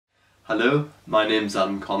Hello, my name's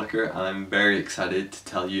Adam Conacher and I'm very excited to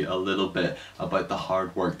tell you a little bit about the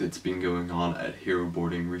hard work that's been going on at Haero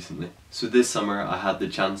boarding recently. So this summer I had the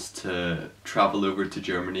chance to travel over to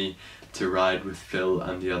Germany to ride with Phil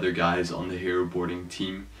and the other guys on the Haero boarding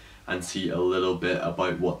team and see a little bit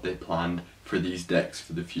about what they planned for these decks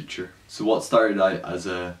for the future. So what started out as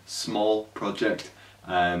a small project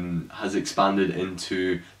has expanded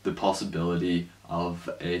into the possibility of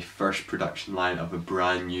a first production line of a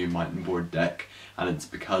brand new mountain board deck, and it's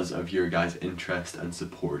because of your guys' interest and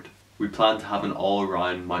support. We plan to have an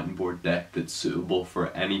all-around mountain board deck that's suitable for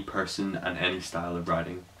any person and any style of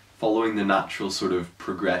riding. Following the natural sort of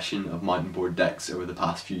progression of mountain board decks over the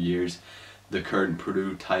past few years, the current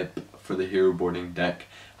prototype for the Haero boarding deck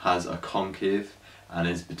has a concave and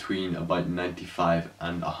is between about 95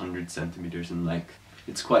 and 100 centimeters in length.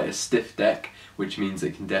 It's quite a stiff deck, which means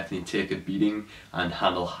it can definitely take a beating and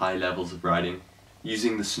handle high levels of riding.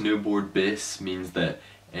 Using the snowboard base means that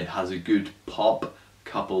it has a good pop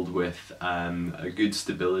coupled with a good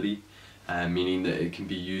stability, meaning that it can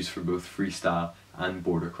be used for both freestyle and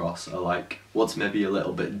boardercross alike. What's maybe a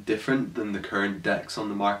little bit different than the current decks on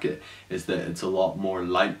the market is that it's a lot more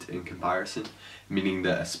light in comparison, meaning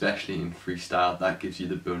that especially in freestyle that gives you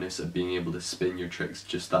the bonus of being able to spin your tricks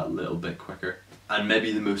just that little bit quicker. And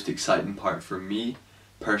maybe the most exciting part for me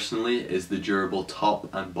personally is the durable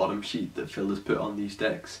top and bottom sheet that Phil has put on these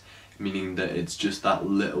decks, meaning that it's just that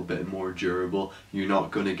little bit more durable. You're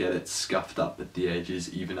not going to get it scuffed up at the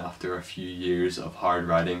edges even after a few years of hard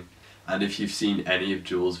riding. And if you've seen any of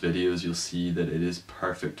Joel's videos, you'll see that it is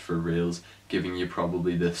perfect for rails, giving you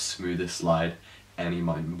probably the smoothest slide any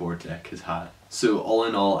mountain board deck has had. So all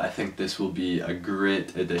in all, I think this will be a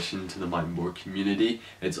great addition to the mountain board community.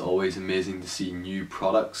 It's always amazing to see new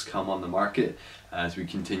products come on the market as we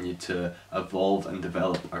continue to evolve and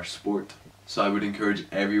develop our sport. So I would encourage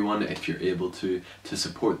everyone, if you're able to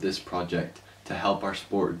support this project to help our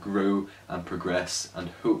sport grow and progress, and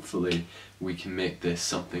hopefully we can make this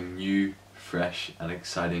something new, fresh and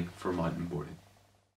exciting for mountain boarding.